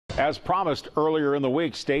As promised earlier in the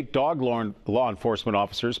week, state dog law enforcement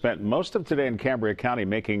officers spent most of today in Cambria County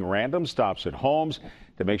making random stops at homes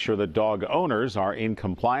to make sure that dog owners are in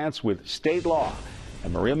compliance with state law.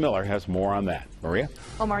 And Maria Miller has more on that. Maria?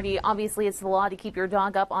 Well, Marty, obviously it's the law to keep your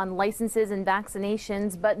dog up on licenses and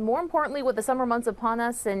vaccinations, but more importantly, with the summer months upon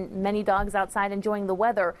us and many dogs outside enjoying the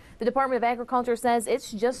weather, the Department of Agriculture says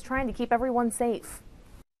it's just trying to keep everyone safe.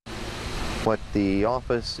 What the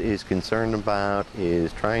office is concerned about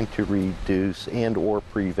is trying to reduce and or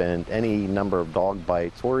prevent any number of dog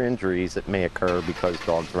bites or injuries that may occur because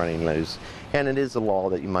dogs running loose. And it is a law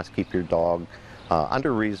that you must keep your dog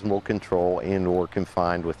under reasonable control and or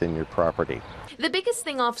confined within your property. The biggest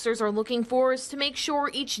thing officers are looking for is to make sure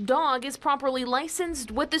each dog is properly licensed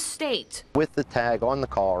with the state. With the tag on the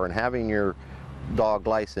car and having your dog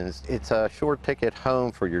licensed, it's a short ticket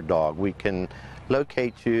home for your dog. We can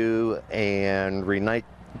locate you and reunite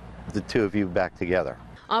the two of you back together.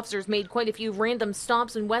 Officers made quite a few random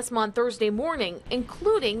stops in Westmont Thursday morning,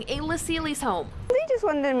 including Alia Seeley's home. They just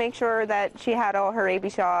wanted to make sure that she had all her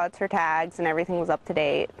rabies shots, her tags, and everything was up to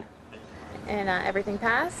date. And everything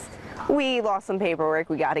passed? We lost some paperwork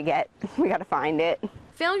we gotta find it.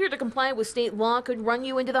 Failure to comply with state law could run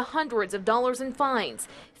you into the hundreds of dollars in fines.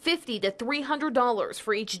 $50 to $300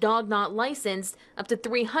 for each dog not licensed, up to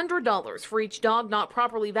 $300 for each dog not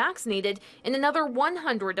properly vaccinated, and another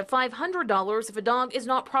 $100 to $500 if a dog is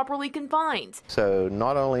not properly confined. So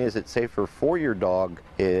not only is it safer for your dog,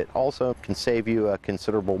 it also can save you a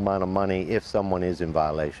considerable amount of money if someone is in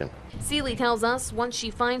violation. Seeley tells us once she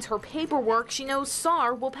finds her paperwork, she knows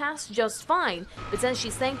SAR will pass just fine, but says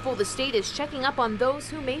she's thankful the state is checking up on those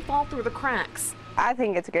who may fall through the cracks. I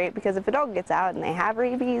think it's great because if a dog gets out and they have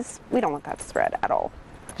rabies, we don't want that to spread at all.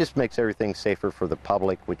 It just makes everything safer for the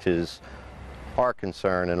public, which is our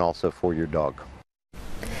concern, and also for your dog.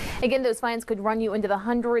 Again, those fines could run you into the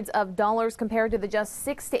hundreds of dollars compared to the just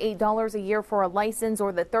 $6 to $8 a year for a license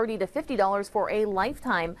or the $30 to $50 for a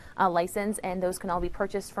lifetime license, and those can all be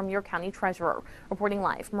purchased from your county treasurer. Reporting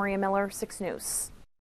live, Maria Miller, 6 News.